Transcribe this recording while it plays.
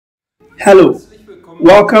Hello,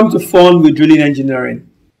 welcome to Fun with Drilling Engineering.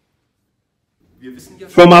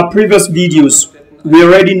 From our previous videos, we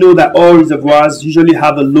already know that oil reservoirs usually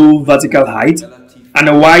have a low vertical height and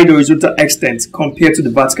a wide horizontal extent compared to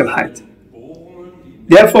the vertical height.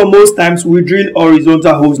 Therefore, most times we drill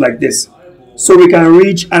horizontal holes like this, so we can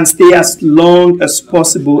reach and stay as long as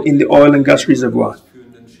possible in the oil and gas reservoir.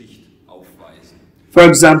 For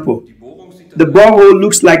example, the borehole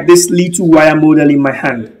looks like this little wire model in my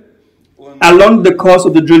hand. Along the course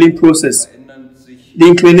of the drilling process, the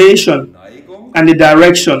inclination and the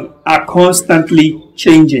direction are constantly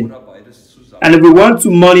changing. And if we want to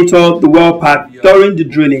monitor the well path during the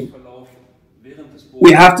drilling,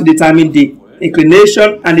 we have to determine the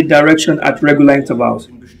inclination and the direction at regular intervals.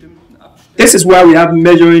 This is why we have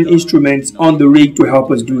measuring instruments on the rig to help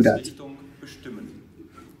us do that.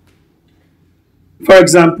 For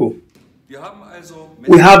example,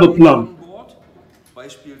 we have a plumb,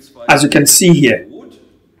 as you can see here.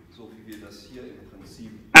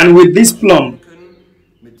 And with this plumb,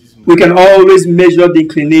 we can always measure the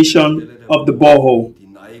inclination of the borehole.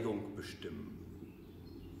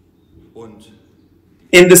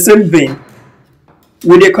 In the same vein,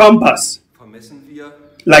 with a compass,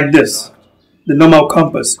 like this, the normal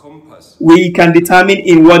compass, we can determine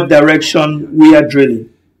in what direction we are drilling.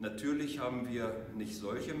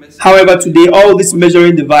 However, today all these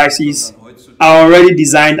measuring devices are already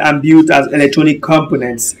designed and built as electronic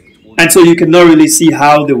components, and so you cannot really see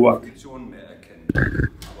how they work.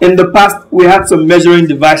 In the past, we had some measuring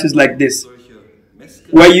devices like this,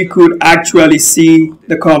 where you could actually see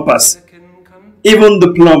the compass, even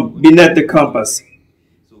the plumb beneath the compass.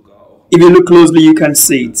 If you look closely, you can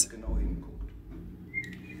see it.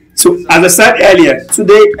 So, as I said earlier,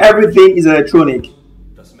 today everything is electronic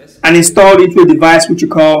and installed into a device which we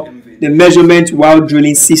call the Measurement While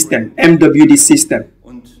Drilling System, MWD system.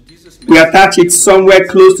 We attach it somewhere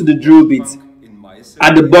close to the drill bit,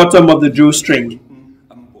 at the bottom of the drill string.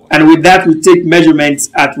 And with that, we take measurements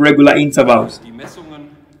at regular intervals.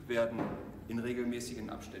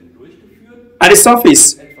 At the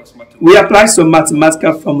surface, we apply some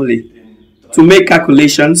mathematical formulae to make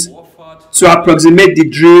calculations to approximate the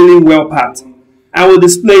drilling well path, and we'll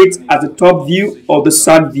display it as the top view or the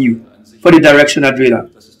side view for the directional driller.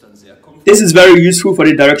 This is very useful for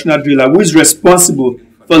the directional driller who is responsible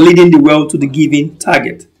for leading the well to the given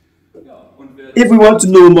target. If we want to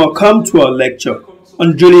know more, come to our lecture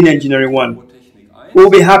on Drilling Engineering 1.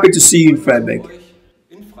 We'll be happy to see you in Freiberg.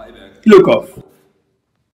 Look off.